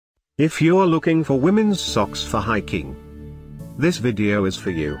If you're looking for women's socks for hiking, this video is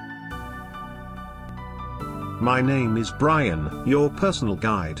for you. My name is Brian, your personal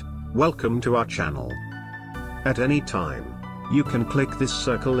guide. Welcome to our channel. At any time, you can click this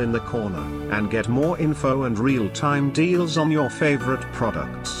circle in the corner and get more info and real-time deals on your favorite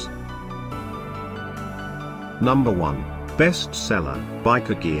products. Number 1. Bestseller by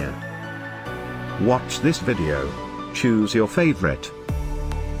KOOOGear. Watch this video. Choose your favorite.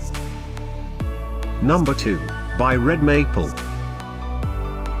 Number 2. By RedMaple.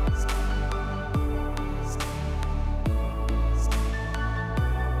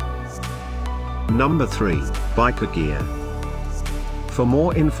 Number 3. By KOOOGear. For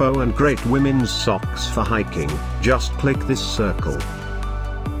more info and great women's socks for hiking, just click this circle.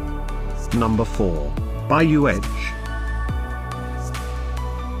 Number 4. By YUEDGE.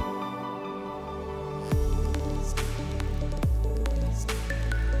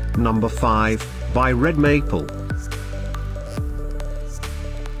 Number 5. By RedMaple.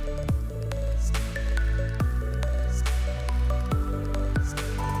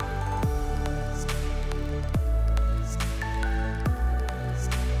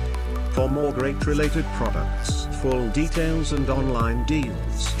 For more great related products, full details and online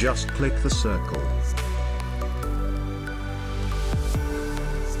deals, just click the circle.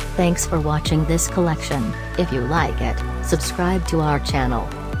 Thanks for watching this collection. If you like it, subscribe to our channel.